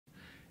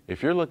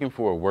If you're looking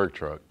for a work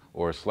truck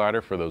or a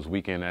slider for those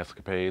weekend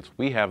escapades,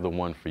 we have the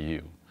one for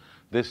you.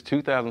 This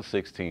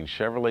 2016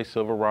 Chevrolet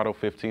Silverado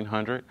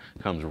 1500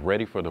 comes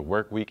ready for the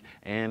work week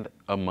and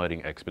a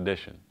mudding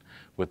expedition.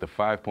 With the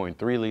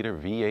 5.3-liter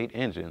V8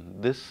 engine,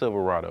 this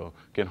Silverado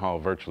can haul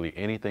virtually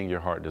anything your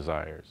heart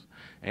desires.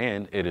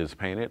 And it is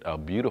painted a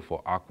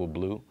beautiful aqua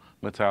blue,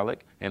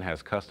 metallic, and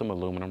has custom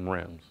aluminum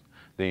rims.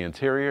 The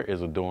interior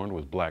is adorned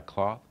with black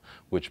cloth,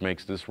 which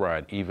makes this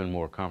ride even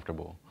more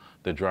comfortable.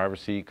 The driver's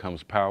seat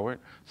comes powered,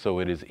 so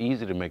it is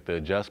easy to make the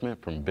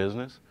adjustment from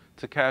business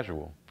to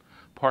casual.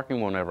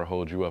 Parking won't ever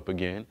hold you up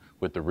again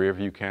with the rear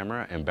view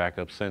camera and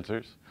backup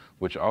sensors,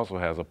 which also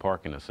has a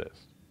parking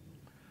assist.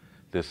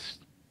 This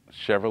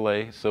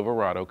Chevrolet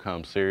Silverado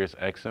comes Sirius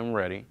XM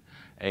ready,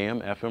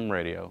 AM/FM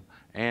radio,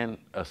 and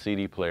a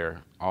CD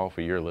player, all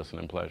for your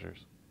listening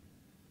pleasures.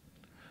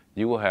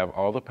 You will have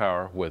all the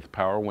power with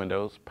power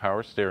windows,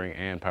 power steering,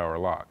 and power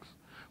locks.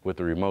 With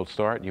the remote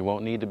start, you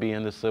won't need to be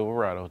in the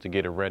Silverado to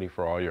get it ready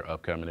for all your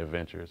upcoming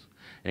adventures.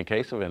 In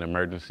case of an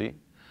emergency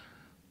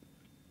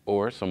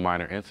or some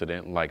minor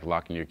incident like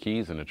locking your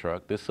keys in the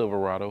truck, this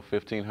Silverado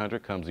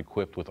 1500 comes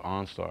equipped with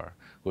OnStar.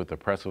 With the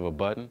press of a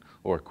button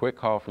or a quick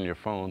call from your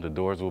phone, the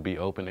doors will be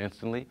open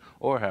instantly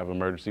or have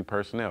emergency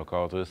personnel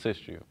called to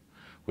assist you.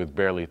 With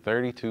barely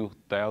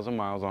 32,000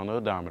 miles on the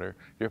odometer,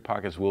 your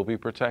pockets will be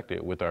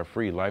protected with our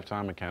free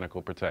Lifetime Mechanical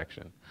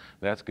Protection.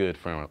 That's good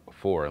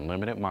for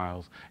unlimited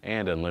miles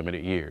and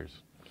unlimited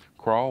years.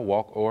 Crawl,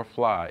 walk, or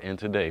fly in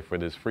today for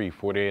this free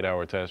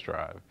 48-hour test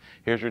drive.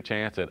 Here's your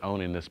chance at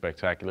owning this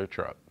spectacular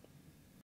truck.